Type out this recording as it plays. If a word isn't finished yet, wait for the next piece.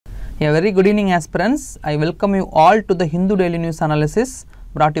A very good evening aspirants. I welcome you all to the Hindu Daily News Analysis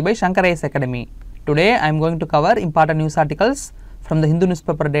brought to you by Shankar Academy. Today I am going to cover important news articles from the Hindu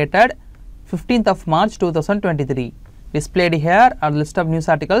newspaper dated 15th of March 2023. Displayed here are the list of news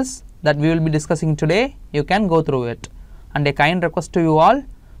articles that we will be discussing today. You can go through it. And a kind request to you all,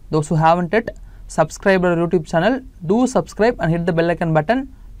 those who haven't yet subscribed our YouTube channel, do subscribe and hit the bell icon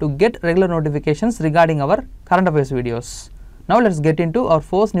button to get regular notifications regarding our current affairs videos. Now let's get into our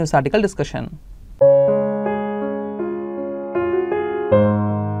first news article discussion.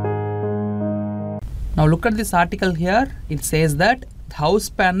 Now look at this article here. It says that the House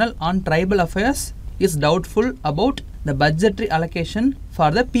panel on tribal affairs is doubtful about the budgetary allocation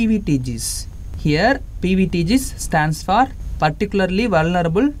for the PVTGs. Here PVTGs stands for particularly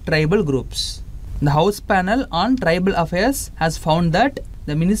vulnerable tribal groups. The House panel on tribal affairs has found that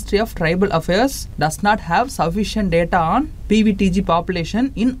the Ministry of Tribal Affairs does not have sufficient data on PVTG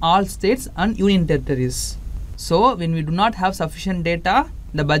population in all states and union territories. So when we do not have sufficient data,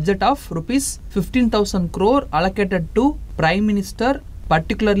 the budget of rupees 15,000 crore allocated to Prime Minister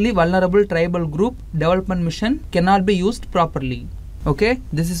particularly vulnerable tribal group development mission cannot be used properly. Okay,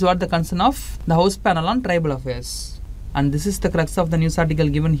 this is what the concern of the House panel on tribal affairs. And this is the crux of the news article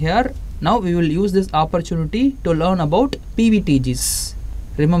given here. Now we will use this opportunity to learn about PVTGs.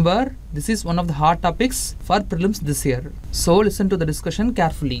 Remember, this is one of the hot topics for prelims this year. So listen to the discussion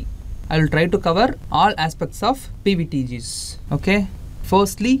carefully. I will try to cover all aspects of PVTGs. Okay.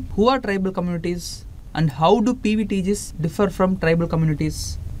 Firstly, who are tribal communities and how do PVTGs differ from tribal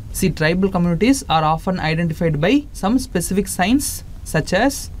communities? See, tribal communities are often identified by some specific signs such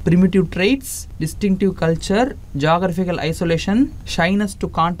as primitive traits, distinctive culture, geographical isolation, shyness to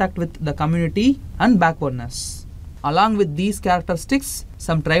contact with the community, and backwardness. Along with these characteristics,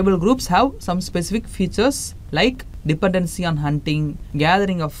 some tribal groups have some specific features like dependency on hunting,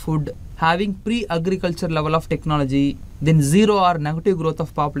 gathering of food, having pre-agriculture level of technology, then zero or negative growth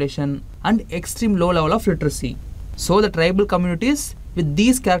of population, and extreme low level of literacy. So the tribal communities with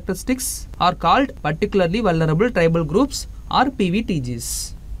these characteristics are called particularly vulnerable tribal groups or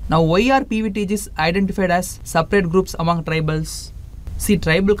PVTGs. Now why are PVTGs identified as separate groups among tribals? See,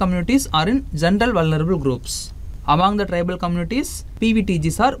 tribal communities are in general vulnerable groups. Among the tribal communities,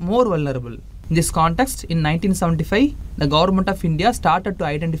 PVTGs are more vulnerable. In this context, in 1975, the Government of India started to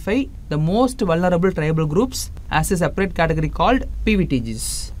identify the most vulnerable tribal groups as a separate category called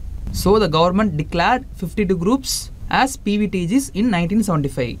PVTGs. So the government declared 52 groups as PVTGs in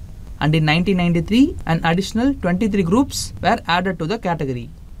 1975. And in 1993, an additional 23 groups were added to the category.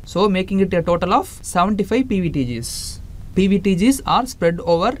 So making it a total of 75 PVTGs. PVTGs are spread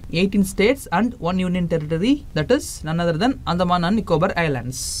over 18 states and 1 union territory, that is none other than Andaman and Nicobar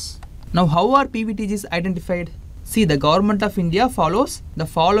Islands. Now how are PVTGs identified? See, the Government of India follows the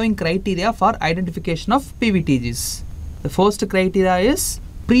following criteria for identification of PVTGs. The first criteria is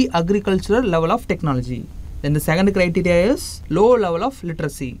pre-agricultural level of technology. Then the second criteria is low level of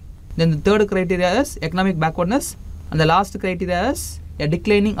literacy. Then the third criteria is economic backwardness. And the last criteria is a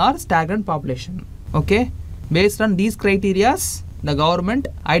declining or stagnant population. Okay. Based on these criteria, the government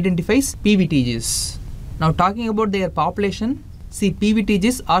identifies PVTGs. Now talking about their population, see,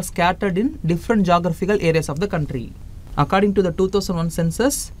 PVTGs are scattered in different geographical areas of the country. According to the 2001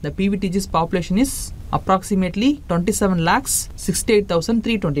 census, the PVTGs population is approximately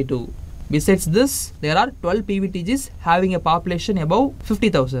 27,68,322. Besides this, there are 12 PVTGs having a population above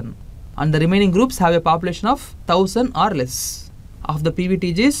 50,000 and the remaining groups have a population of 1,000 or less. Of the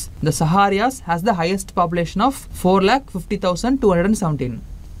PVTGs, the Saharias has the highest population of 4,50,217,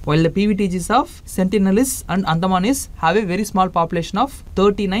 while the PVTGs of Sentinelese and Andamanis have a very small population of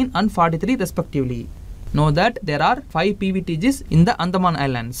 39 and 43 respectively. Know that there are 5 PVTGs in the Andaman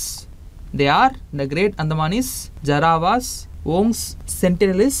Islands. They are the Great Andamanis, Jaravas, Ongs,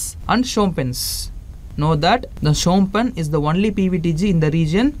 Sentinelese and Shompens. Know that the Shompen is the only PVTG in the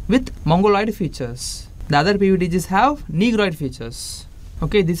region with Mongoloid features. The other PVTGs have Negroid features.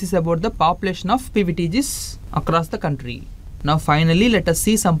 Okay, this is about the population of PVTGs across the country. Now finally, let us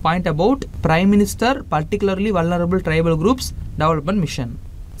see some point about Prime Minister particularly vulnerable tribal groups development mission.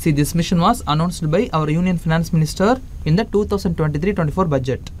 See, this mission was announced by our Union Finance Minister in the 2023-24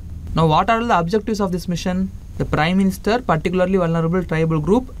 budget. Now what are the objectives of this mission? The Prime Minister particularly vulnerable tribal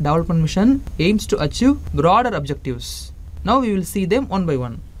group development mission aims to achieve broader objectives. Now we will see them one by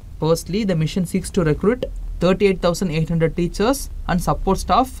one. Firstly, the mission seeks to recruit 38,800 teachers and support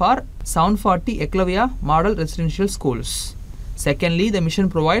staff for 740 Eklavya model residential schools. Secondly, the mission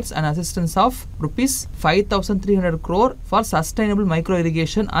provides an assistance of rupees 5,300 crore for sustainable micro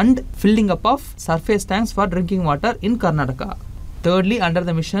irrigation and filling up of surface tanks for drinking water in Karnataka. Thirdly, under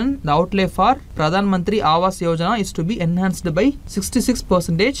the mission, the outlay for Pradhan Mantri Awas Yojana is to be enhanced by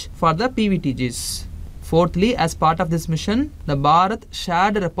 66% for the PVTGs. Fourthly, as part of this mission, the Bharat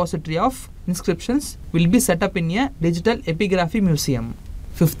Shared Repository of Inscriptions will be set up in a digital epigraphy museum.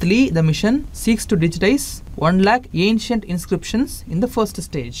 Fifthly, the mission seeks to digitize 1 lakh ancient inscriptions in the first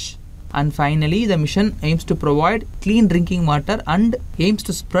stage. And finally, the mission aims to provide clean drinking water and aims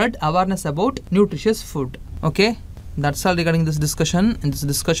to spread awareness about nutritious food. Okay, that's all regarding this discussion. In this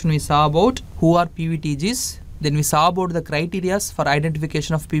discussion, we saw about who are PVTGs. Then we saw about the criteria for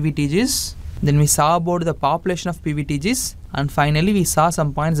identification of PVTGs. Then we saw about the population of PVTGs. And finally, we saw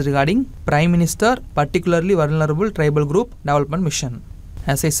some points regarding Prime Minister, particularly vulnerable tribal group development mission.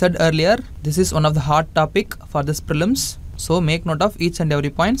 As I said earlier, this is one of the hot topic for this prelims. So make note of each and every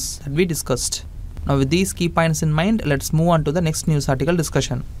points that we discussed. Now with these key points in mind, let's move on to the next news article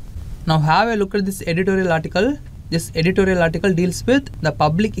discussion. Now have a look at this editorial article. This editorial article deals with the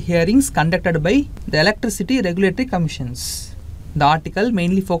public hearings conducted by the Electricity Regulatory Commissions. The article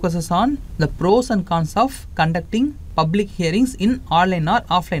mainly focuses on the pros and cons of conducting public hearings in online or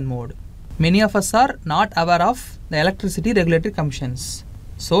offline mode. Many of us are not aware of the Electricity Regulatory Commissions.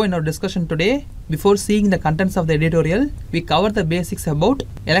 So in our discussion today, before seeing the contents of the editorial, we cover the basics about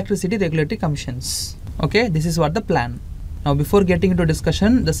Electricity Regulatory Commissions. Okay, this is what the plan. Now before getting into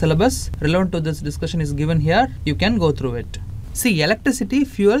discussion, the syllabus relevant to this discussion is given here. You can go through it. See, electricity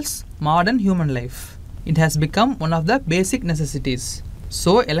fuels modern human life. It has become one of the basic necessities.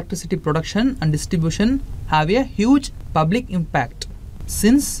 So electricity production and distribution have a huge public impact.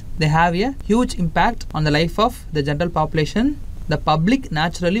 Since they have a huge impact on the life of the general population, the public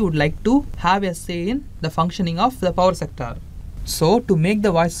naturally would like to have a say in the functioning of the power sector. So, to make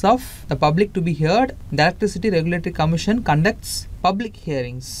the voice of the public to be heard, the Electricity Regulatory Commission conducts public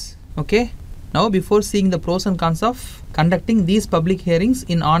hearings. Okay. Now, before seeing the pros and cons of conducting these public hearings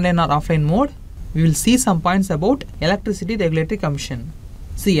in online or offline mode, we will see some points about Electricity Regulatory Commission.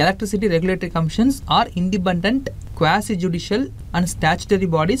 See, Electricity Regulatory Commissions are independent, quasi-judicial and statutory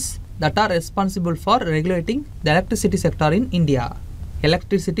bodies that are responsible for regulating the electricity sector in India.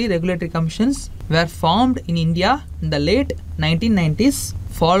 Electricity Regulatory Commissions were formed in India in the late 1990s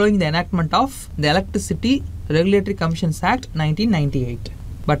following the enactment of the Electricity Regulatory Commissions Act 1998.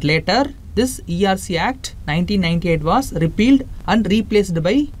 But later, this ERC Act 1998 was repealed and replaced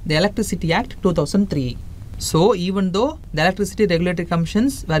by the Electricity Act 2003. So, even though the Electricity Regulatory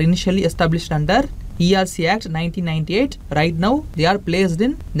Commissions were initially established under ERC Act 1998, right now they are placed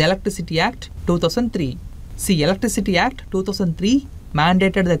in the Electricity Act 2003. See, Electricity Act 2003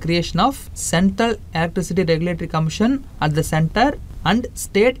 mandated the creation of Central Electricity Regulatory Commission at the center and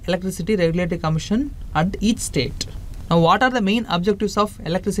State Electricity Regulatory Commission at each state. Now, what are the main objectives of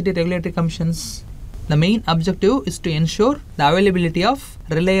Electricity Regulatory Commissions? The main objective is to ensure the availability of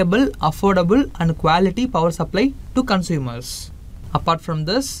reliable, affordable and quality power supply to consumers. Apart from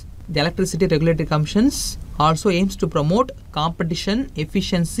this, the Electricity Regulatory Commissions also aims to promote competition,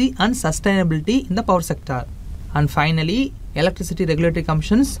 efficiency and sustainability in the power sector. And finally, Electricity Regulatory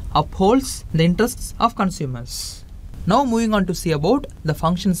Commissions upholds the interests of consumers. Now moving on to see about the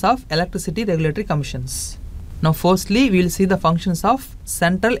functions of Electricity Regulatory Commissions. Now firstly, we will see the functions of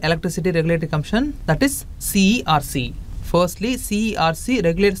Central Electricity Regulatory Commission, that is CERC. Firstly, CERC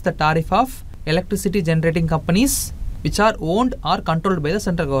regulates the tariff of electricity generating companies which are owned or controlled by the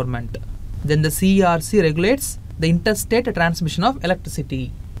central government. Then the CERC regulates the interstate transmission of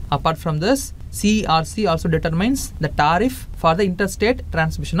electricity. Apart from this, CERC also determines the tariff for the interstate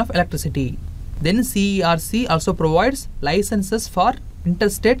transmission of electricity. Then CERC also provides licenses for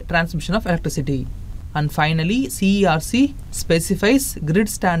interstate transmission of electricity. And finally, CERC specifies grid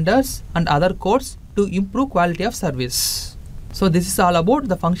standards and other codes to improve quality of service. So this is all about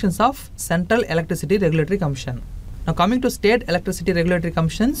the functions of Central Electricity Regulatory Commission. Now coming to State Electricity Regulatory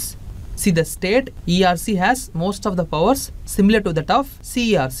Commissions, see, the state ERC has most of the powers similar to that of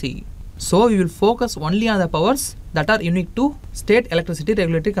CERC. So we will focus only on the powers that are unique to State Electricity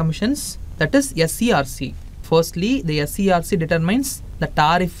Regulatory Commissions, that is SERC. Firstly, the SERC determines the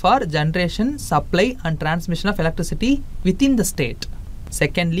tariff for generation, supply and transmission of electricity within the state.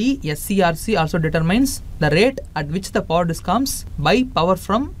 Secondly, SERC also determines the rate at which the power discoms buy power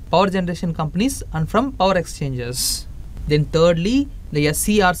from power generation companies and from power exchanges. Then thirdly, the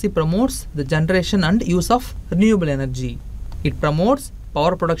SERC promotes the generation and use of renewable energy. It promotes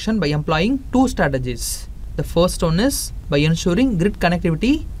power production by employing two strategies. The first one is by ensuring grid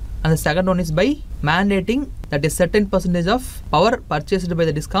connectivity, and the second one is by mandating that a certain percentage of power purchased by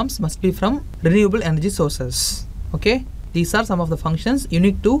the discoms must be from renewable energy sources. Okay, these are some of the functions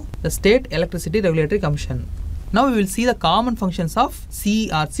unique to the State Electricity Regulatory Commission. Now we will see the common functions of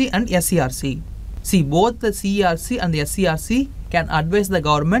CERC and SERC. See, both the CERC and the SERC can advise the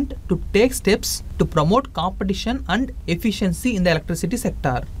government to take steps to promote competition and efficiency in the electricity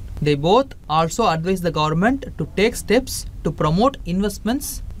sector. They both also advise the government to take steps to promote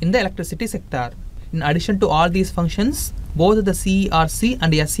investments in the electricity sector. In addition to all these functions, both the CERC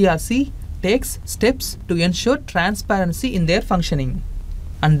and the SERC takes steps to ensure transparency in their functioning.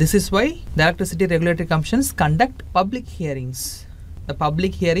 And this is why the Electricity Regulatory Commissions conduct public hearings. The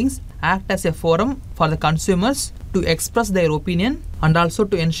public hearings act as a forum for the consumers to express their opinion and also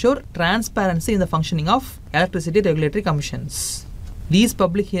to ensure transparency in the functioning of Electricity Regulatory Commissions. These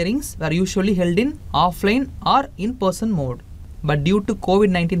public hearings were usually held in offline or in-person mode, but due to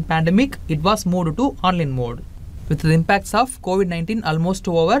COVID-19 pandemic, it was moved to online mode. With the impacts of COVID-19 almost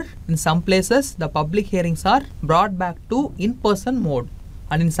over, in some places the public hearings are brought back to in-person mode,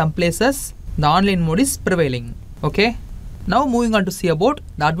 and in some places the online mode is prevailing. Okay. Now moving on to see about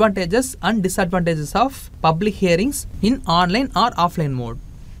the advantages and disadvantages of public hearings in online or offline mode.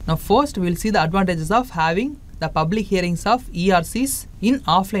 Now first we will see the advantages of having the public hearings of ERCs in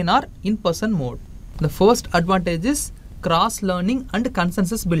offline or in-person mode. The first advantage is cross-learning and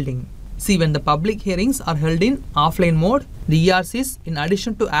consensus building. See, when the public hearings are held in offline mode, the ERCs, in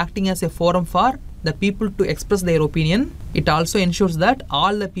addition to acting as a forum for the people to express their opinion, it also ensures that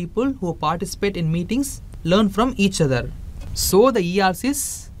all the people who participate in meetings learn from each other. So the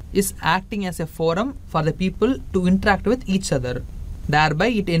ERCs is acting as a forum for the people to interact with each other. Thereby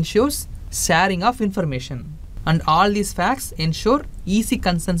it ensures sharing of information. And all these facts ensure easy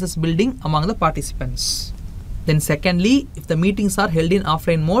consensus building among the participants. Then secondly, if the meetings are held in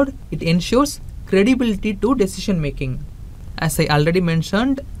offline mode, it ensures credibility to decision making. As I already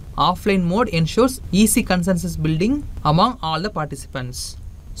mentioned, offline mode ensures easy consensus building among all the participants.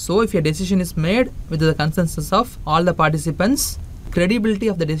 So if a decision is made with the consensus of all the participants, credibility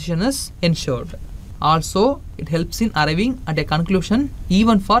of the decision is ensured. Also, it helps in arriving at a conclusion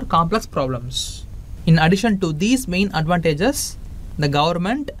even for complex problems. In addition to these main advantages, the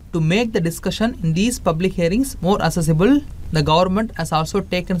government, to make the discussion in these public hearings more accessible, the government has also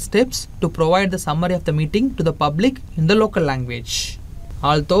taken steps to provide the summary of the meeting to the public in the local language.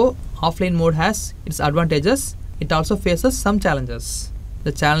 Although offline mode has its advantages, it also faces some challenges.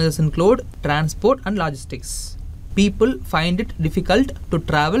 The challenges include transport and logistics. People find it difficult to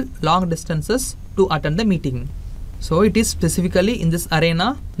travel long distances to attend the meeting. So it is specifically in this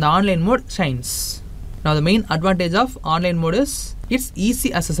arena the online mode shines. Now the main advantage of online mode is its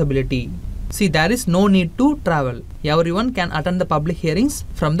easy accessibility. See, there is no need to travel. Everyone can attend the public hearings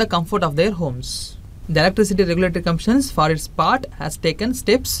from the comfort of their homes. The Electricity Regulatory Commission, for its part, has taken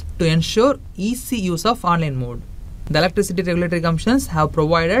steps to ensure easy use of online mode. The Electricity Regulatory Commissions have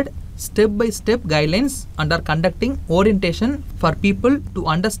provided step-by-step guidelines and are conducting orientation for people to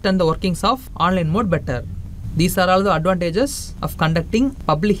understand the workings of online mode better. These are all the advantages of conducting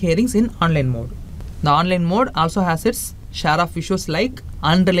public hearings in online mode. The online mode also has its share of issues like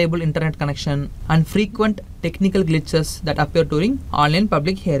unreliable internet connection and frequent technical glitches that appear during online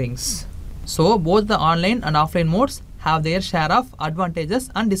public hearings. So both the online and offline modes have their share of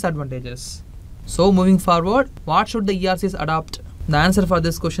advantages and disadvantages. So moving forward, what should the ERCs adopt? The answer for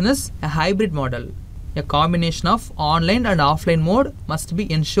this question is a hybrid model. A combination of online and offline mode must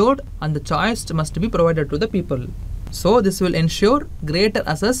be ensured and the choice must be provided to the people. So this will ensure greater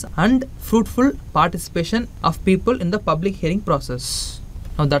access and fruitful participation of people in the public hearing process.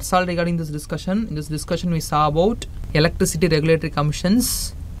 Now that's all regarding this discussion. In this discussion we saw about Electricity Regulatory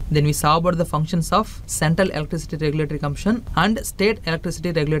Commissions. Then we saw about the functions of Central Electricity Regulatory Commission and State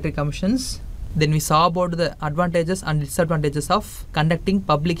Electricity Regulatory Commissions. Then we saw about the advantages and disadvantages of conducting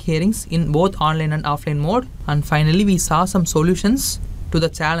public hearings in both online and offline mode. And finally, we saw some solutions to the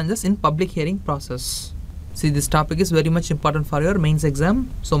challenges in public hearing process. See, this topic is very much important for your mains exam.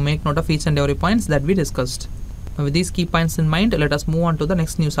 So make note of each and every points that we discussed. Now with these key points in mind, let us move on to the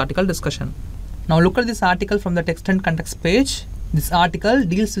next news article discussion. Now look at this article from the text and context page. This article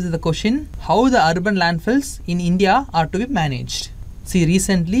deals with the question, how the urban landfills in India are to be managed. See,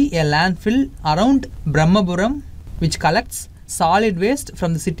 recently a landfill around Brahmapuram, which collects solid waste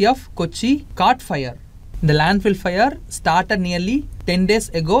from the city of Kochi, caught fire. The landfill fire started nearly 10 days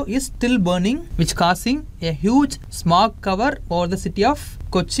ago is still burning, which causing a huge smog cover over the city of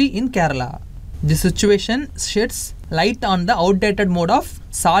Kochi in Kerala. This situation sheds light on the outdated mode of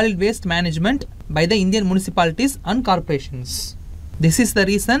solid waste management by the Indian municipalities and corporations. This is the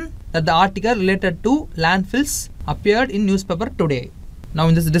reason that the article related to landfills appeared in newspaper today. Now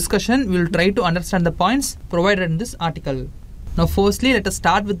in this discussion, we will try to understand the points provided in this article. Now firstly, let us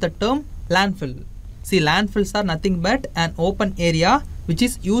start with the term landfill. See, landfills are nothing but an open area which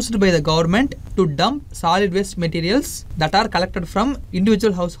is used by the government to dump solid waste materials that are collected from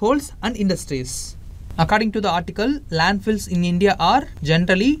individual households and industries. According to the article, landfills in India are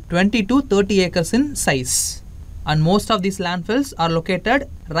generally 20 to 30 acres in size. And most of these landfills are located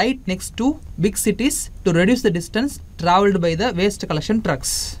right next to big cities to reduce the distance travelled by the waste collection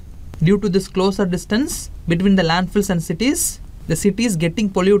trucks. Due to this closer distance between the landfills and cities, the city is getting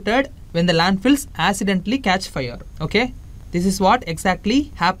polluted when the landfills accidentally catch fire. Okay, this is what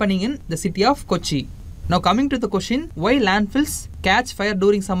exactly happening in the city of Kochi. Now coming to the question, why landfills catch fire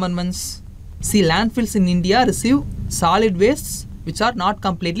during summer months? See, landfills in India receive solid wastes which are not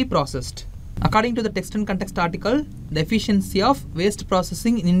completely processed. According to the text and context article, the efficiency of waste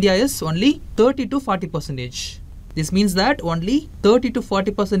processing in India is only 30 to 40%. This means that only 30 to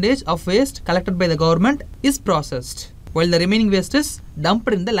 40% of waste collected by the government is processed, while the remaining waste is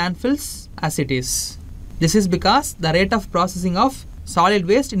dumped in the landfills as it is. This is because the rate of processing of solid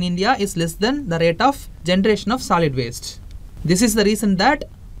waste in India is less than the rate of generation of solid waste. This is the reason that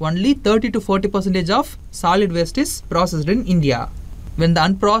only 30 to 40% of solid waste is processed in India. When the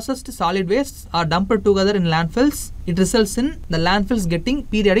unprocessed solid wastes are dumped together in landfills, it results in the landfills getting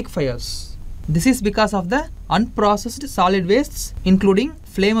periodic fires. This is because of the unprocessed solid wastes including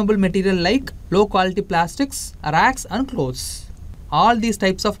flammable material like low quality plastics, rags and clothes. All these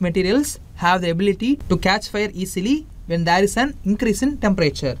types of materials have the ability to catch fire easily when there is an increase in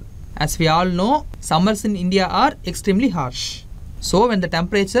temperature. As we all know, summers in India are extremely harsh. So when the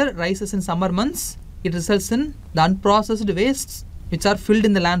temperature rises in summer months, it results in the unprocessed wastes which are filled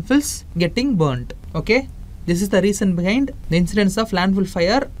in the landfills getting burnt. Okay, this is the reason behind the incidence of landfill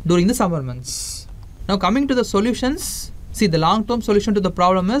fire during the summer months. Now coming to the solutions, see, the long-term solution to the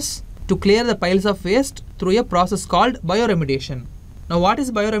problem is to clear the piles of waste through a process called bioremediation. Now what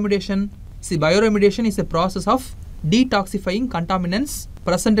is bioremediation? See, bioremediation is a process of detoxifying contaminants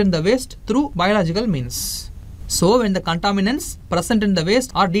present in the waste through biological means. So when the contaminants present in the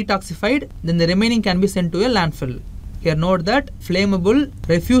waste are detoxified, then the remaining can be sent to a landfill. Here note that flammable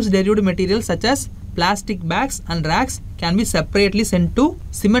refuse-derived materials such as plastic bags and rags can be separately sent to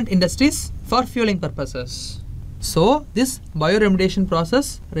cement industries for fueling purposes. So this bioremediation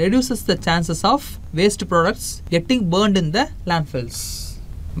process reduces the chances of waste products getting burned in the landfills.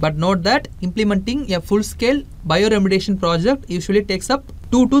 But note that implementing a full-scale bioremediation project usually takes up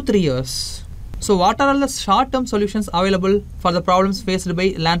 2 to 3 years. So what are all the short-term solutions available for the problems faced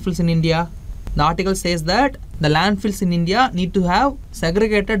by landfills in India? The article says that the landfills in India need to have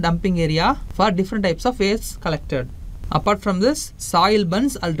segregated dumping area for different types of waste collected. Apart from this, soil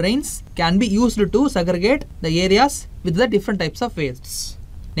bunds or drains can be used to segregate the areas with the different types of wastes.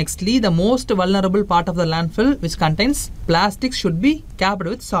 Nextly, the most vulnerable part of the landfill, which contains plastics, should be capped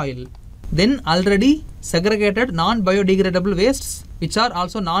with soil. Then already segregated non-biodegradable wastes, which are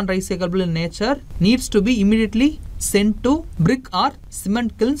also non-recyclable in nature, needs to be immediately sent to brick or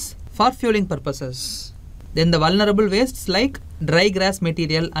cement kilns for fueling purposes. Then the vulnerable wastes like dry grass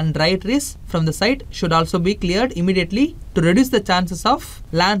material and dry trees from the site should also be cleared immediately to reduce the chances of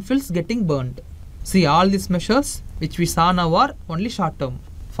landfills getting burned. See, all these measures which we saw now are only short term.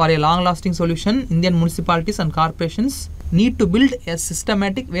 For a long-lasting solution, Indian municipalities and corporations need to build a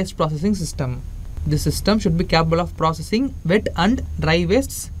systematic waste processing system. This system should be capable of processing wet and dry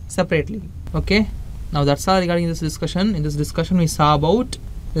wastes separately. Okay, now that's all regarding this discussion. In this discussion, we saw about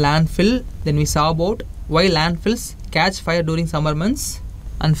landfill, then we saw about why landfills catch fire during summer months,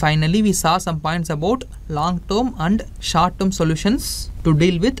 and finally we saw some points about long-term and short-term solutions to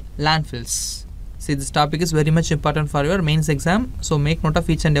deal with landfills. See, this topic is very much important for your mains exam, so make note of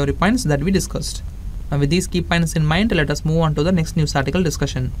each and every points that we discussed. Now with these key points in mind, let us move on to the next news article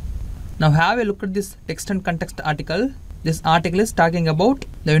discussion. Now have a look at this text and context article. This article is talking about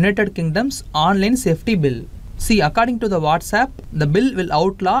the United Kingdom's online safety bill. See, according to the WhatsApp, the bill will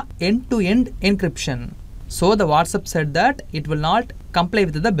outlaw end-to-end encryption. So the WhatsApp said that it will not comply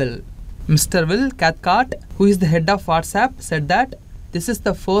with the bill. Mr. Will Cathcart, who is the head of WhatsApp, said that this is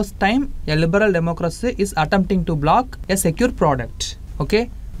the first time a liberal democracy is attempting to block a secure product. Okay,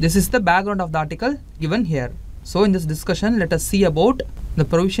 this is the background of the article given here. So in this discussion, let us see about the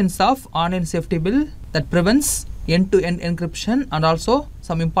provisions of online safety bill that prevents end-to-end encryption and also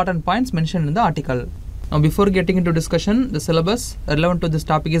some important points mentioned in the article. Now before getting into discussion, the syllabus relevant to this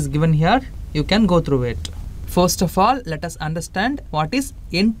topic is given here. You can go through it. First of all, let us understand what is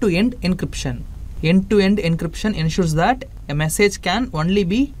end-to-end encryption. End-to-end encryption ensures that a message can only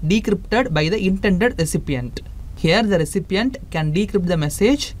be decrypted by the intended recipient. Here the recipient can decrypt the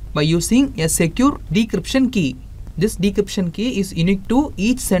message by using a secure decryption key. This decryption key is unique to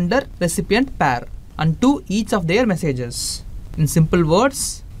each sender-recipient pair. and to each of their messages. In simple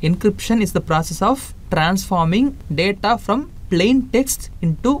words, encryption is the process of transforming data from plain text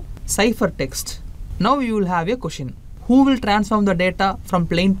into ciphertext. Now you will have a question. Who will transform the data from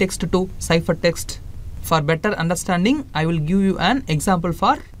plain text to ciphertext? For better understanding, I will give you an example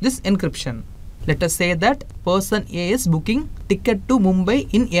for this encryption. Let us say that person A is booking ticket to Mumbai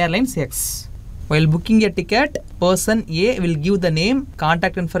in Airlines X. While booking a ticket, person A will give the name,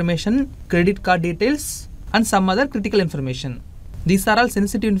 contact information, credit card details and some other critical information. These are all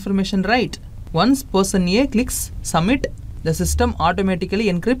sensitive information, right? Once person A clicks submit, the system automatically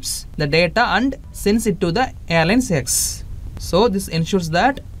encrypts the data and sends it to the Airlines X. So this ensures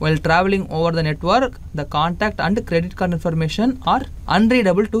that while traveling over the network, the contact and credit card information are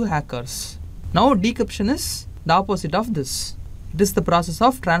unreadable to hackers. Now decryption is the opposite of this. It is the process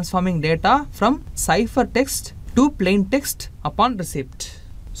of transforming data from ciphertext to plain text upon receipt.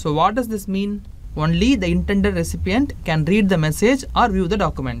 So what does this mean? Only the intended recipient can read the message or view the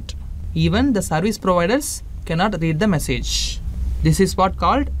document. Even the service providers cannot read the message. This is what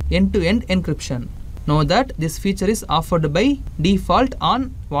called end-to-end encryption. Know that this feature is offered by default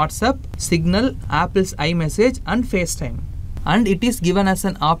on WhatsApp, Signal, Apple's iMessage and FaceTime. And it is given as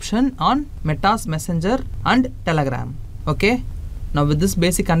an option on Meta's Messenger and Telegram. Okay. Now with this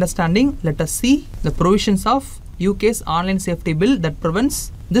basic understanding, let us see the provisions of UK's online safety bill that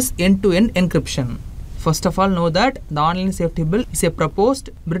prevents this end-to-end encryption. First of all, know that the online safety bill is a proposed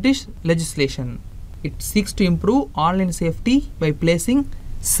British legislation. It seeks to improve online safety by placing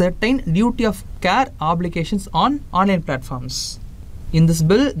certain duty of care obligations on online platforms. In this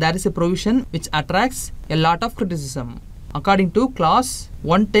bill, there is a provision which attracts a lot of criticism. According to clause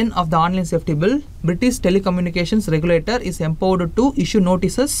 110 of the online safety bill, British telecommunications regulator is empowered to issue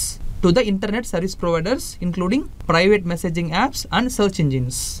notices to the internet service providers, including private messaging apps and search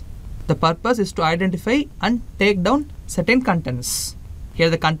engines. The purpose is to identify and take down certain contents. Here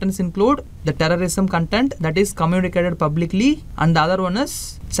the contents include the terrorism content that is communicated publicly, and the other one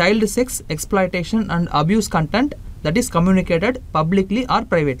is child sex exploitation and abuse content that is communicated publicly or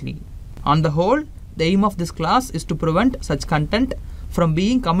privately. On the whole, the aim of this clause is to prevent such content from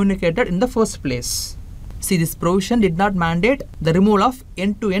being communicated in the first place. See, this provision did not mandate the removal of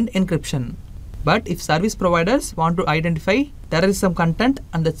end-to-end encryption. But if service providers want to identify terrorism content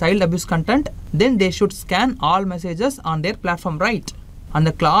and the child abuse content, then they should scan all messages on their platform, right? And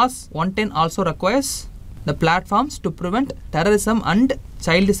the clause 110 also requires the platforms to prevent terrorism and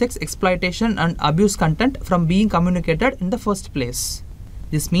child sex exploitation and abuse content from being communicated in the first place.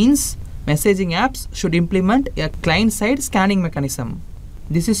 This means messaging apps should implement a client-side scanning mechanism.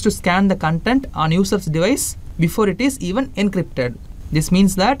 This is to scan the content on user's device before it is even encrypted. This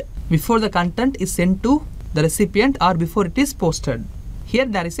means that before the content is sent to the recipient or before it is posted. Here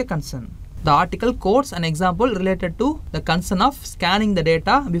there is a concern. The article quotes an example related to the concern of scanning the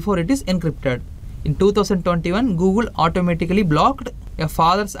data before it is encrypted. In 2021, Google automatically blocked a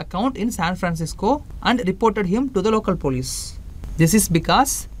father's account in San Francisco and reported him to the local police. This is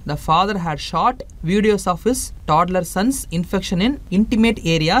because the father had shot videos of his toddler son's infection in intimate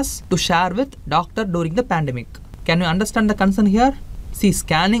areas to share with doctor during the pandemic. Can you understand the concern here? See,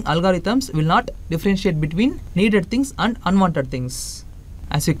 scanning algorithms will not differentiate between needed things and unwanted things.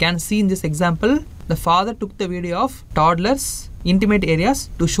 As you can see in this example, the father took the video of toddlers' intimate areas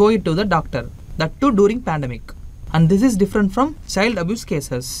to show it to the doctor, that too during pandemic. And this is different from child abuse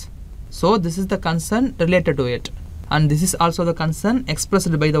cases. So this is the concern related to it. And this is also the concern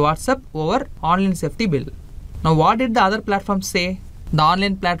expressed by the WhatsApp over online safety bill. Now what did the other platforms say? The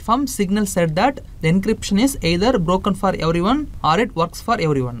online platform Signal said that the encryption is either broken for everyone or it works for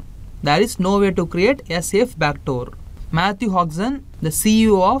everyone. There is no way to create a safe backdoor. Matthew Hodgson, the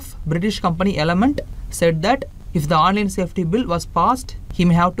CEO of British company Element, said that if the online safety bill was passed, he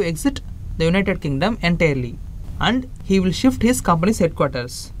may have to exit the United Kingdom entirely and he will shift his company's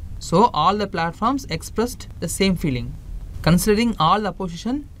headquarters. So all the platforms expressed the same feeling. Considering all the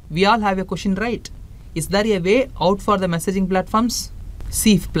opposition, we all have a question, right? Is there a way out for the messaging platforms?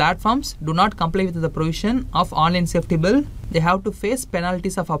 See, if platforms do not comply with the provision of online safety bill, they have to face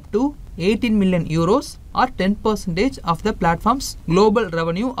penalties of up to 18 million euros or 10% of the platform's global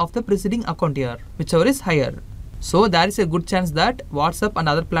revenue of the preceding account year, whichever is higher. So there is a good chance that WhatsApp and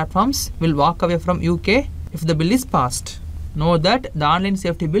other platforms will walk away from UK if the bill is passed. Know that the online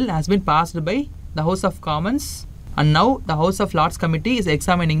safety bill has been passed by the House of Commons and now the House of Lords committee is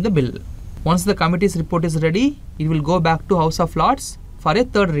examining the bill. Once the committee's report is ready, it will go back to House of Lords for a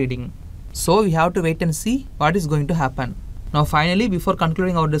third reading. So we have to wait and see what is going to happen. Now finally, before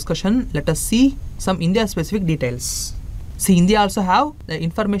concluding our discussion, let us see some India specific details. See, India also have the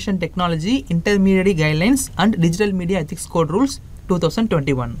Information Technology Intermediary Guidelines and Digital Media Ethics Code Rules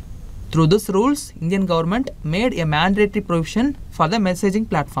 2021. Through these rules, Indian government made a mandatory provision for the messaging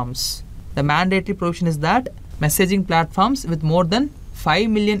platforms. The mandatory provision is that messaging platforms with more than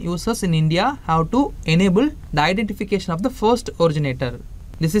 5 million users in India have to enable the identification of the first originator.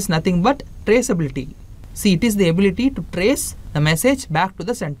 This is nothing but traceability. See, it is the ability to trace the message back to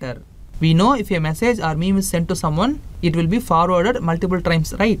the sender. We know if a message or meme is sent to someone, it will be forwarded multiple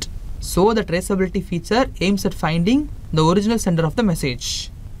times, right? So the traceability feature aims at finding the original sender of the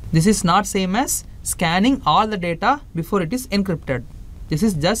message. This is not same as scanning all the data before it is encrypted. This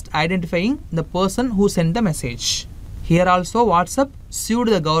is just identifying the person who sent the message. Here also WhatsApp sued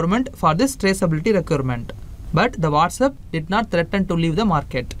the government for this traceability requirement. But the WhatsApp did not threaten to leave the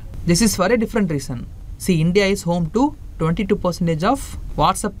market. This is for a different reason. See, India is home to 22% of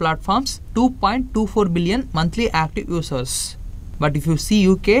WhatsApp platform's 2.24 billion monthly active users. But if you see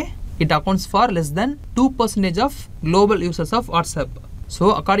UK, it accounts for less than 2% of global users of WhatsApp.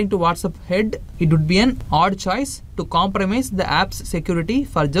 So according to WhatsApp head, it would be an odd choice to compromise the app's security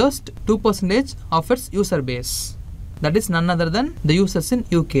for just 2% of its user base. That is none other than the users in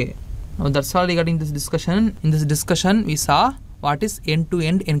UK. Now that's all regarding this discussion. In this discussion, we saw what is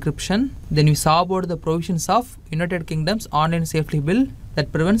end-to-end encryption. Then we saw about the provisions of United Kingdom's online safety bill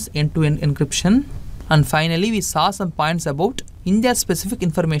that prevents end-to-end encryption. And finally, we saw some points about India's specific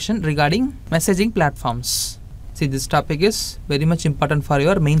information regarding messaging platforms. See, this topic is very much important for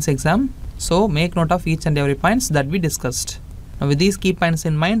your mains exam. So make note of each and every points that we discussed. Now with these key points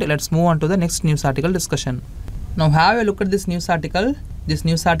in mind, let's move on to the next news article discussion. Now have a look at this news article. This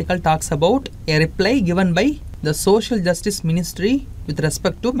news article talks about a reply given by the Social Justice Ministry with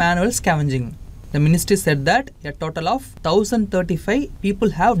respect to manual scavenging. The ministry said that a total of 1035 people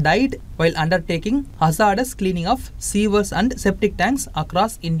have died while undertaking hazardous cleaning of sewers and septic tanks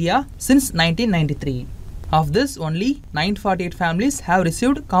across India since 1993. Of this, only 948 families have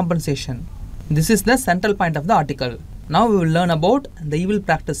received compensation. This is the central point of the article. Now we will learn about the evil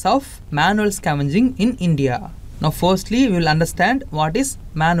practice of manual scavenging in India. Now firstly, we will understand what is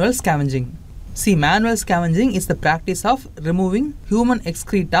manual scavenging. See, manual scavenging is the practice of removing human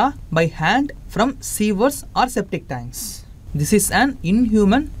excreta by hand from sewers or septic tanks. This is an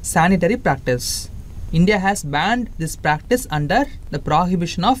inhuman sanitary practice. India has banned this practice under the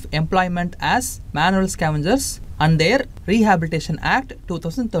Prohibition of Employment as Manual Scavengers and their Rehabilitation Act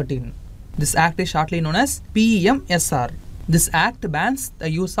 2013. This act is shortly known as PM-SR. This act bans the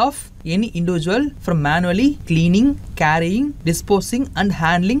use of any individual from manually cleaning, carrying, disposing and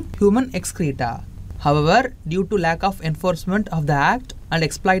handling human excreta. However, due to lack of enforcement of the act and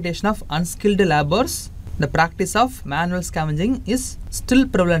exploitation of unskilled laborers, the practice of manual scavenging is still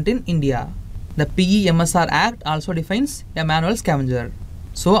prevalent in India. The PM-SR Act also defines a manual scavenger.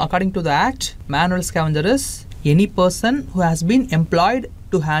 So, according to the Act, manual scavenger is any person who has been employed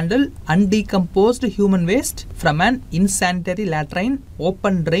to handle undecomposed human waste from an insanitary latrine,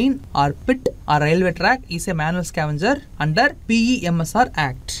 open drain or pit or railway track is a manual scavenger under PM-SR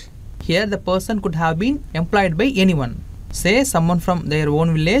Act. Here the person could have been employed by anyone, say someone from their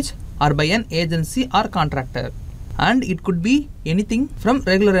own village or by an agency or contractor. And it could be anything from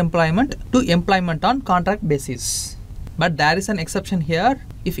regular employment to employment on contract basis. But there is an exception here.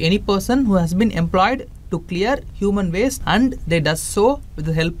 If any person who has been employed to clear human waste and they does so with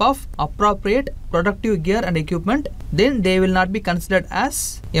the help of appropriate productive gear and equipment, then they will not be considered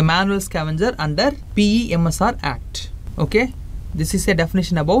as a manual scavenger under PM-SR Act. Okay, this is a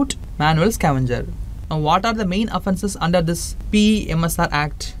definition about manual scavenger. Now what are the main offences under this PM-SR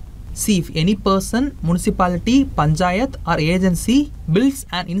Act? See, if any person, municipality, panchayat or agency builds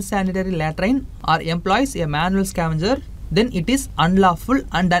an insanitary latrine or employs a manual scavenger, then it is unlawful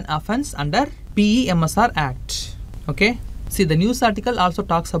and an offence under PM-SR Act. Okay. See, the news article also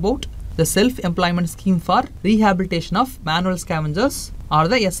talks about the self-employment scheme for rehabilitation of manual scavengers or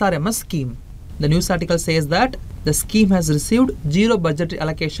the SRMS scheme. The news article says that the scheme has received zero budgetary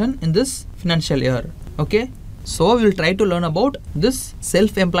allocation in this financial year. Okay. So, we will try to learn about this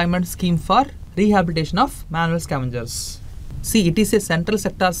self-employment scheme for rehabilitation of manual scavengers. See, it is a central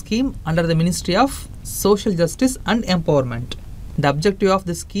sector scheme under the Ministry of Social Justice and Empowerment. The objective of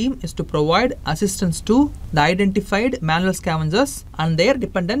this scheme is to provide assistance to the identified manual scavengers and their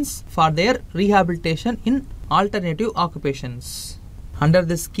dependents for their rehabilitation in alternative occupations. Under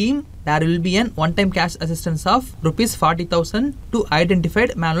this scheme, there will be an one-time cash assistance of Rs 40,000 to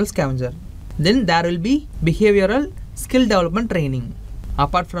identified manual scavenger. Then there will be behavioral skill development training.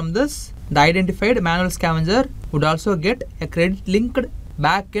 Apart from this, the identified manual scavenger would also get a credit-linked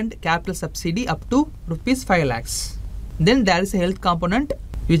back-end capital subsidy up to Rs 5 lakhs. Then there is a health component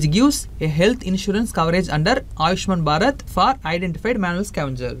which gives a health insurance coverage under Ayushman Bharat for identified manual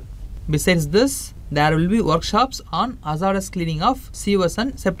scavenger. Besides this, there will be workshops on hazardous cleaning of sewers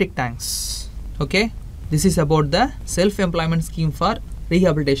and septic tanks. Okay, this is about the self-employment scheme for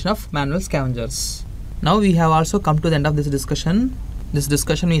rehabilitation of manual scavengers. Now we have also come to the end of this discussion. This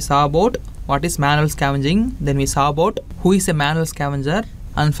discussion we saw about what is manual scavenging, then we saw about who is a manual scavenger,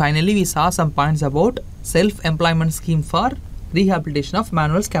 and finally we saw some points about self-employment scheme for rehabilitation of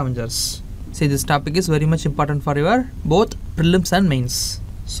manual scavengers. See, this topic is very much important for your both prelims and mains.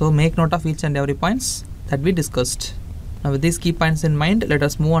 So make note of each and every points that we discussed. Now with these key points in mind, let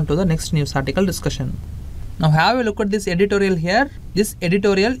us move on to the next news article discussion. Now have a look at this editorial here. This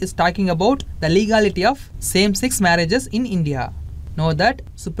editorial is talking about the legality of same-sex marriages in India. Know that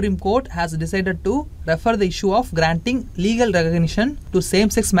Supreme Court has decided to refer the issue of granting legal recognition to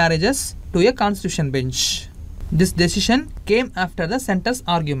same-sex marriages to a constitution bench. This decision came after the center's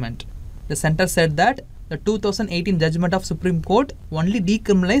argument. The center said that the 2018 judgment of Supreme Court only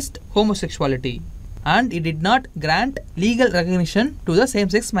decriminalized homosexuality and it did not grant legal recognition to the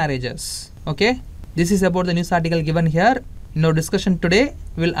same-sex marriages. Okay, this is about the news article given here. In our discussion today,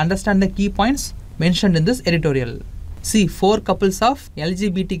 we will understand the key points mentioned in this editorial. See, 4 couples of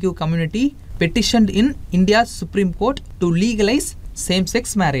LGBTQ community petitioned in India's Supreme Court to legalize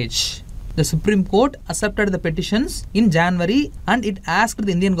same-sex marriage. The Supreme Court accepted the petitions in January and it asked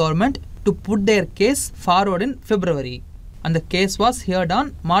the Indian government to put their case forward in February. And the case was heard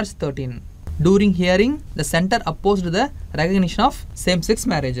on March 13. During hearing, the center opposed the recognition of same-sex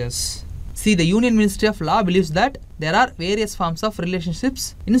marriages. See, the Union Ministry of Law believes that there are various forms of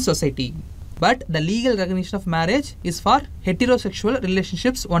relationships in society, but the legal recognition of marriage is for heterosexual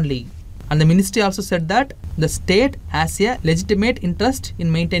relationships only. And the ministry also said that the state has a legitimate interest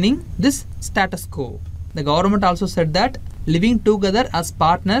in maintaining this status quo. The government also said that living together as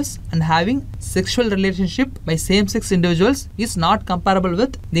partners and having sexual relationship by same-sex individuals is not comparable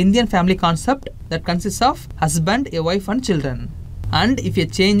with the Indian family concept that consists of husband, a wife and children. And if a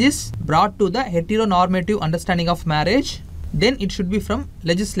change is brought to the heteronormative understanding of marriage, then it should be from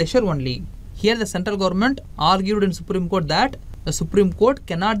legislature only. Here the central government argued in Supreme Court that the Supreme Court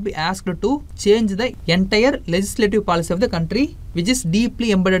cannot be asked to change the entire legislative policy of the country, which is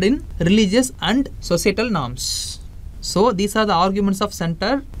deeply embedded in religious and societal norms. So these are the arguments of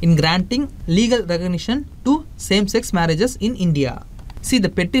center in granting legal recognition to same-sex marriages in India. See, the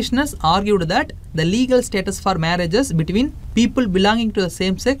petitioners argued that the legal status for marriages between people belonging to the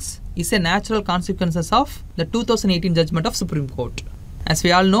same sex is a natural consequence of the 2018 judgment of Supreme Court. As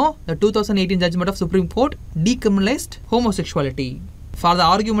we all know, the 2018 judgment of Supreme Court decriminalized homosexuality. For the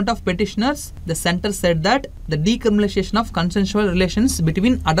argument of petitioners, the center said that the decriminalization of consensual relations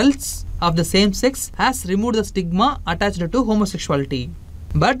between adults of the same sex has removed the stigma attached to homosexuality.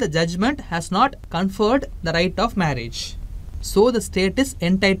 But the judgment has not conferred the right of marriage. So the state is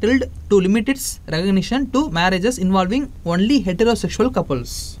entitled to limit its recognition to marriages involving only heterosexual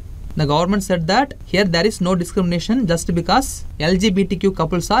couples. The government said that here there is no discrimination just because LGBTQ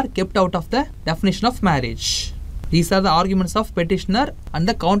couples are kept out of the definition of marriage. These are the arguments of petitioner and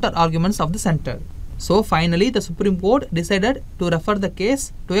the counter arguments of the center. So finally the Supreme Court decided to refer the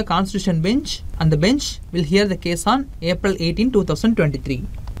case to a constitution bench and the bench will hear the case on April 18, 2023.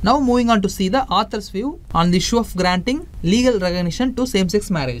 Now moving on to see the author's view on the issue of granting legal recognition to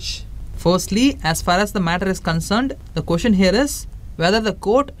same-sex marriage. Firstly, as far as the matter is concerned, the question here is whether the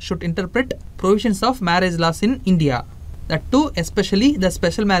court should interpret provisions of marriage laws in India. That too, especially the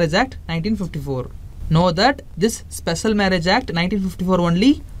Special Marriage Act 1954. Know that this Special Marriage Act 1954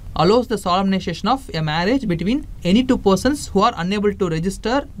 only allows the solemnization of a marriage between any two persons who are unable to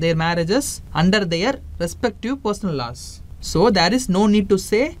register their marriages under their respective personal laws. So there is no need to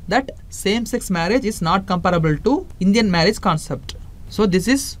say that same-sex marriage is not comparable to Indian marriage concept. So this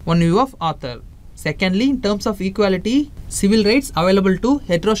is one view of author. Secondly, in terms of equality, civil rights available to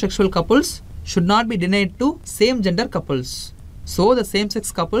heterosexual couples should not be denied to same-gender couples. So the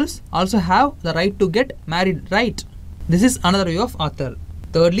same-sex couples also have the right to get married, right? This is another view of author.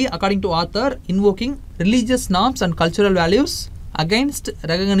 Thirdly, according to author, invoking religious norms and cultural values against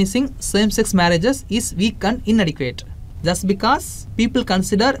recognizing same-sex marriages is weak and inadequate. Just because people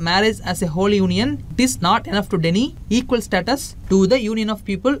consider marriage as a holy union, it is not enough to deny equal status to the union of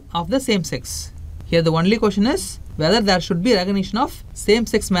people of the same sex. Here the only question is whether there should be recognition of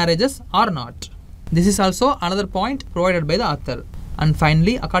same-sex marriages or not. This is also another point provided by the author. And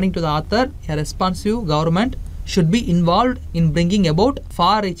finally, according to the author, a responsive government should be involved in bringing about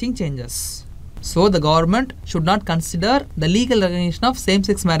far-reaching changes. So the government should not consider the legal recognition of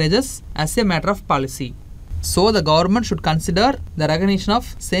same-sex marriages as a matter of policy. So the government should consider the recognition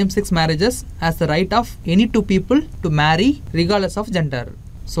of same-sex marriages as the right of any two people to marry regardless of gender.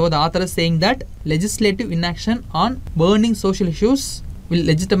 So the author is saying that legislative inaction on burning social issues will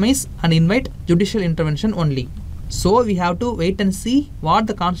legitimize and invite judicial intervention only. So we have to wait and see what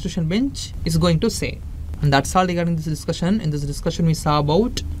the Constitution bench is going to say. And that's all regarding this discussion. In this discussion we saw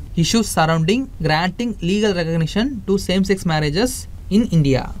about issues surrounding granting legal recognition to same-sex marriages in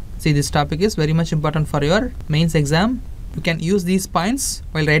India. See, this topic is very much important for your mains exam. You can use these points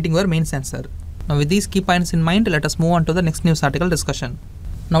while writing your mains answer. Now with these key points in mind, let us move on to the next news article discussion.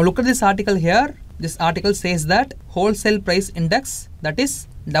 Now look at this article here. This article says that wholesale price index, that is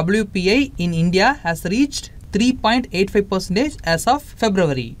WPI in India, has reached 3.85% as of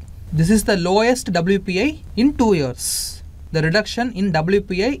February. This is the lowest WPI in 2 years. The reduction in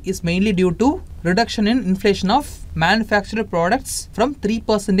WPI is mainly due to reduction in inflation of manufactured products from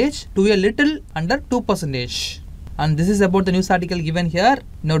 3% to a little under 2%. And this is about the news article given here.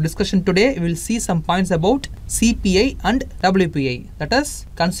 In our discussion today, we will see some points about CPI and WPI, that is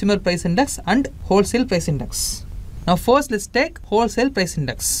Consumer Price Index and Wholesale Price Index. Now first let's take Wholesale Price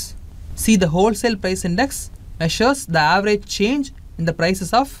Index. See, the Wholesale Price Index measures the average change in the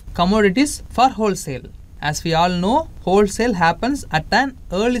prices of commodities for wholesale. As we all know, wholesale happens at an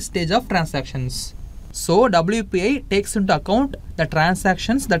early stage of transactions. So WPI takes into account the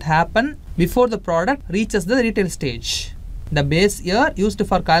transactions that happen before the product reaches the retail stage. The base year used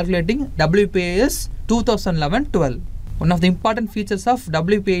for calculating WPI is 2011-12. One of the important features of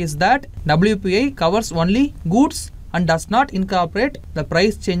WPI is that WPI covers only goods and does not incorporate the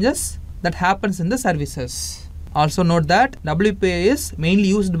price changes that happens in the services. Also note that WPI is mainly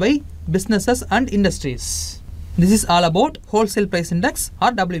used by businesses and industries. This is all about Wholesale Price Index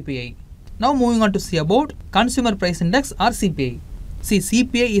or WPI. Now moving on to see about Consumer Price Index or CPI. See,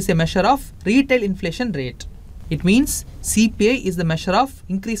 CPI is a measure of retail inflation rate. It means CPI is the measure of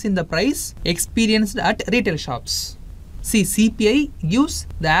increase in the price experienced at retail shops. See, CPI gives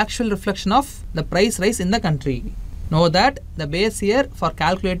the actual reflection of the price rise in the country. Know that the base year for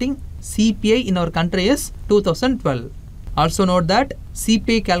calculating CPI in our country is 2012. Also note that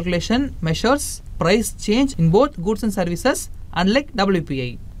CPI calculation measures price change in both goods and services, unlike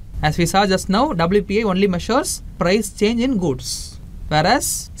WPI. As we saw just now, WPI only measures price change in goods,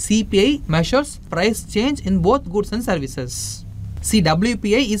 whereas CPI measures price change in both goods and services. See,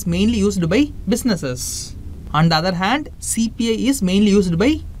 WPI is mainly used by businesses. On the other hand, CPI is mainly used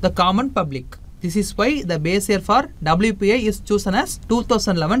by the common public. This is why the base year for WPI is chosen as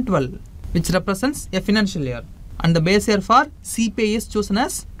 2011-12, which represents a financial year. And the base year for CPI is chosen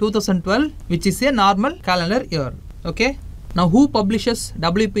as 2012, which is a normal calendar year. Okay. Now who publishes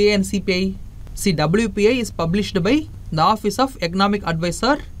WPI and CPI? See, WPI is published by the Office of Economic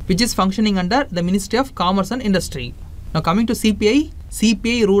Advisor, which is functioning under the Ministry of Commerce and Industry. Now coming to CPI,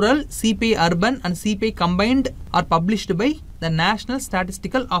 CPI Rural, CPI Urban and CPI Combined are published by the National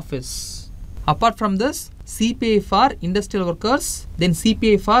Statistical Office. Apart from this, CPI for industrial workers, then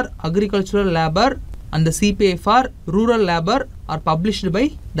CPI for agricultural labor and the CPI for rural labor are published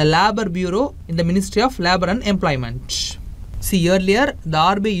by the Labor Bureau in the Ministry of Labor and Employment. See, earlier the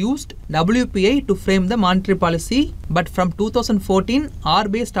RBI used WPI to frame the monetary policy, but from 2014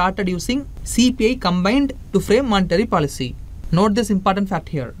 RBI started using CPI combined to frame monetary policy. Note this important fact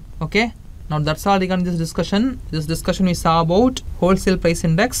here. Okay. Now that's all regarding this discussion. This discussion we saw about Wholesale Price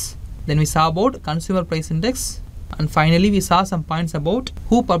Index, then we saw about Consumer Price Index, and finally we saw some points about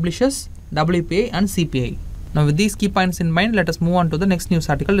who publishes WPI and CPI. Now with these key points in mind, let us move on to the next news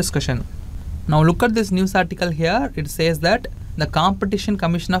article discussion. Now look at this news article here. It says that the Competition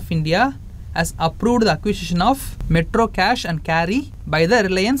Commission of India has approved the acquisition of Metro Cash and Carry by the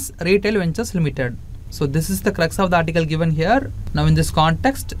Reliance Retail Ventures Limited. So this is the crux of the article given here. Now in this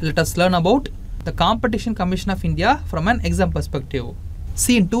context, let us learn about the Competition Commission of India from an exam perspective.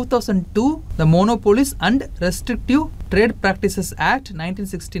 See, in 2002, the Monopolies and Restrictive Trade Practices Act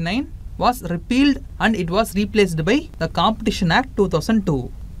 1969 was repealed and it was replaced by the Competition Act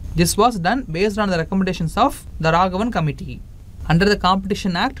 2002. This was done based on the recommendations of the Raghavan Committee. Under the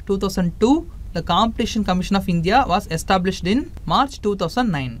Competition Act 2002, the Competition Commission of India was established in March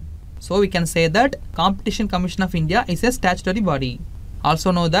 2009. So we can say that Competition Commission of India is a statutory body.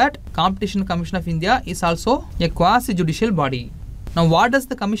 Also know that Competition Commission of India is also a quasi-judicial body. Now what does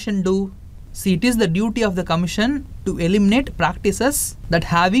the commission do? See, it is the duty of the commission to eliminate practices that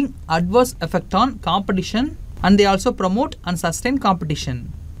having adverse effect on competition, and they also promote and sustain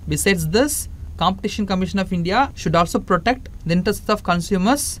competition. Besides this, Competition Commission of India should also protect the interests of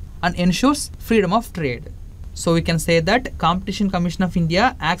consumers and ensures freedom of trade. So we can say that Competition Commission of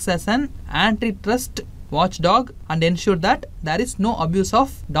India acts as an antitrust watchdog and ensure that there is no abuse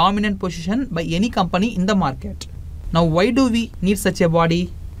of dominant position by any company in the market. Now, why do we need such a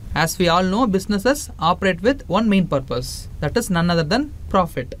body? As we all know, businesses operate with one main purpose, that is none other than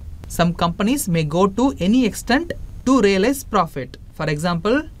profit. Some companies may go to any extent to realize profit. For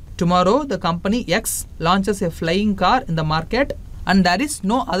example, tomorrow the company X launches a flying car in the market and there is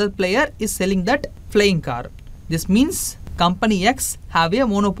no other player is selling that flying car. This means company X have a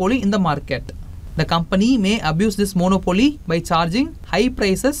monopoly in the market. The company may abuse this monopoly by charging high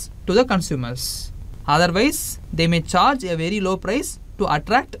prices to the consumers. Otherwise, they may charge a very low price to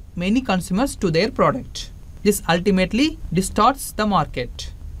attract many consumers to their product. This ultimately distorts the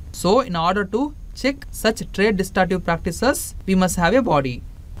market. So, in order to check such trade distortive practices, we must have a body.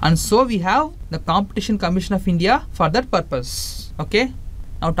 And so we have the Competition Commission of India for that purpose. Okay.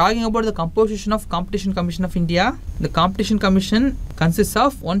 Now talking about the composition of Competition Commission of India, the Competition Commission consists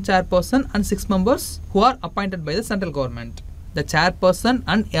of one chairperson and 6 members who are appointed by the central government. The chairperson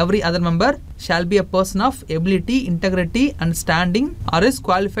and every other member shall be a person of ability, integrity and standing or is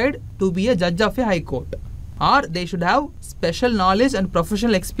qualified to be a judge of a high court. Or they should have special knowledge and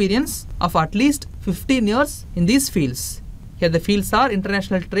professional experience of at least 15 years in these fields. Here the fields are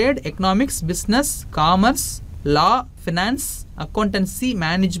international trade, economics, business, commerce, law, finance, accountancy,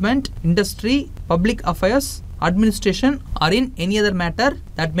 management, industry, public affairs, administration or in any other matter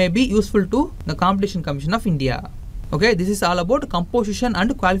that may be useful to the Competition Commission of India. Okay, this is all about composition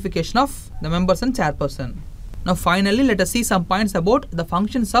and qualification of the members and chairperson. Now finally, let us see some points about the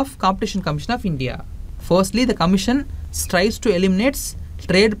functions of Competition Commission of India. Firstly, the Commission strives to eliminate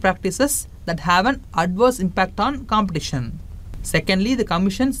trade practices that have an adverse impact on competition. Secondly, the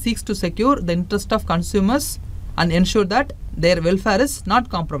Commission seeks to secure the interest of consumers and ensure that their welfare is not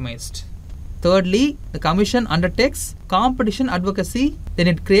compromised. Thirdly, the Commission undertakes competition advocacy, then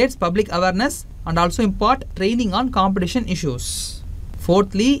it creates public awareness and also impart training on competition issues.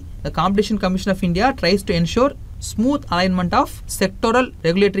 Fourthly, the Competition Commission of India tries to ensure smooth alignment of sectoral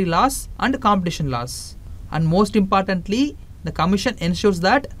regulatory laws and competition laws. And most importantly, the Commission ensures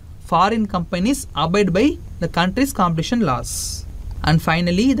that foreign companies abide by the country's competition laws. And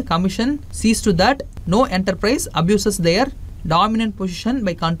finally, the Commission sees to that no enterprise abuses their dominant position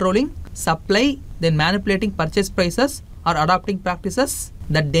by controlling supply, then manipulating purchase prices or adopting practices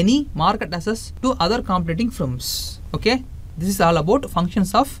that deny market access to other competing firms. Okay, this is all about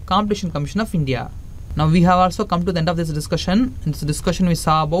functions of Competition Commission of India. Now we have also come to the end of this discussion. In this discussion we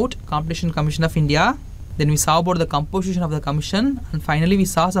saw about Competition Commission of India, then we saw about the composition of the commission, and finally we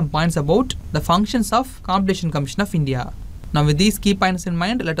saw some points about the functions of Competition Commission of India. Now with these key points in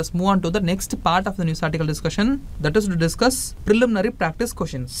mind, let us move on to the next part of the news article discussion, that is to discuss preliminary practice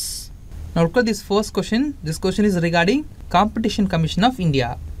questions. Now look at this first question. This question is regarding Competition Commission of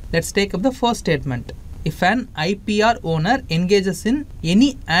India. Let's take up the first statement. If an IPR owner engages in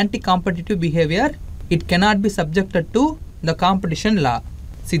any anti-competitive behavior, it cannot be subjected to the competition law.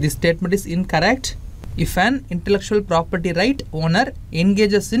 See, this statement is incorrect. If an intellectual property right owner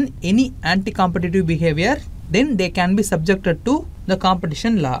engages in any anti-competitive behavior, then they can be subjected to the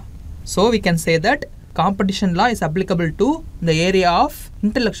competition law. So we can say that competition law is applicable to the area of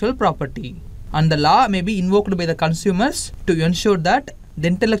intellectual property, and the law may be invoked by the consumers to ensure that the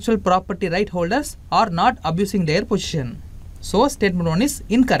intellectual property right holders are not abusing their position. So statement 1 is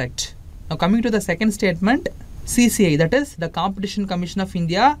incorrect. Now coming to the second statement, CCI, that is the Competition Commission of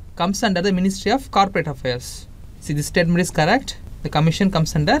India, comes under the Ministry of Corporate Affairs. See, this statement is correct. The commission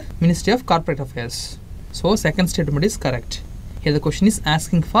comes under Ministry of Corporate Affairs. So second statement is correct. Here the question is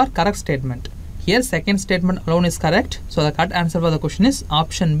asking for correct statement. Here second statement alone is correct. So the correct answer for the question is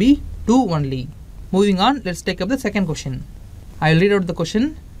option B, 2 only. Moving on, let's take up the second question. I will read out the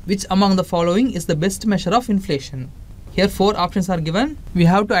question. Which among the following is the best measure of inflation? Here 4 options are given. We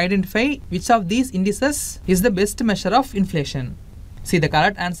have to identify which of these indices is the best measure of inflation. See, the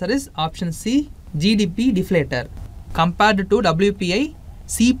correct answer is option C, GDP deflator. Compared to WPI,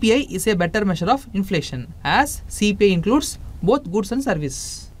 CPI is a better measure of inflation, as CPI includes both goods and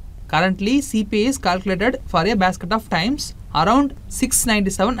service. Currently, CPI is calculated for a basket of times around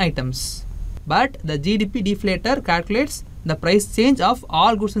 697 items. But the GDP deflator calculates the price change of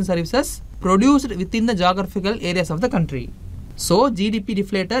all goods and services produced within the geographical areas of the country. So GDP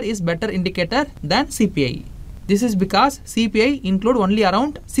deflator is better indicator than CPI. This is because CPI include only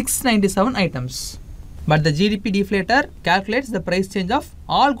around 697 items. But the GDP deflator calculates the price change of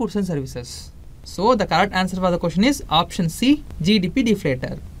all goods and services. So the correct answer for the question is option C, GDP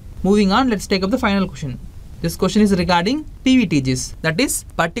deflator. Moving on, let's take up the final question. This question is regarding PVTGs, that is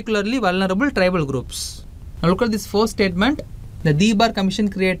particularly vulnerable tribal groups. Now look at this first statement. The Debar Commission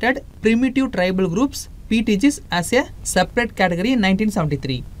created primitive tribal groups PTGs as a separate category in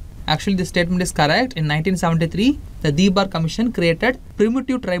 1973. Actually, this statement is correct. In 1973, the Debar Commission created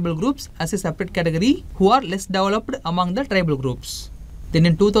primitive tribal groups as a separate category who are less developed among the tribal groups. Then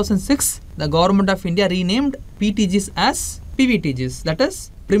in 2006, the Government of India renamed PTGs as PVTGs, that is,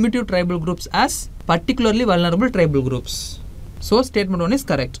 primitive tribal groups as particularly vulnerable tribal groups. So, statement 1 is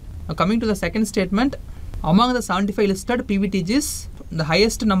correct. Now, coming to the second statement, among the 75 listed PVTGs, the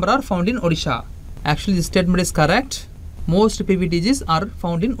highest number are found in Odisha. Actually, this statement is correct. Most PVTGs are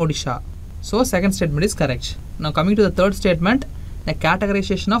found in Odisha. So, second statement is correct. Now, coming to the third statement, the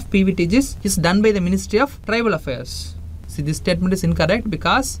categorization of PVTGs is done by the Ministry of Tribal Affairs. See, this statement is incorrect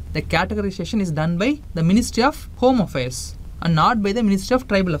because the categorization is done by the Ministry of Home Affairs and not by the Ministry of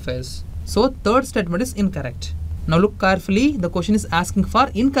Tribal Affairs. So, third statement is incorrect. Now, look carefully. The question is asking for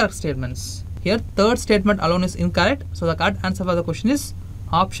incorrect statements. Here, third statement alone is incorrect. So, the correct answer for the question is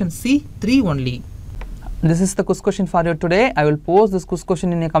option C, 3 only. This is the quiz question for you today. I will post this quiz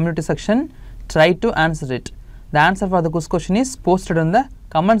question in a community section. Try to answer it. The answer for the quiz question is posted in the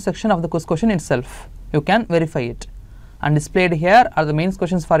comment section of the quiz question itself. You can verify it. And displayed here are the mains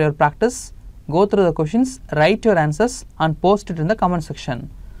questions for your practice. Go through the questions, write your answers and post it in the comment section.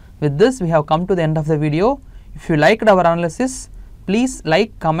 With this, we have come to the end of the video. If you liked our analysis, please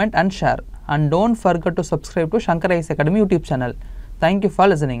like, comment and share. And don't forget to subscribe to Shankar IAS Academy YouTube channel. Thank you for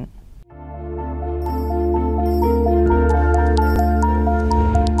listening.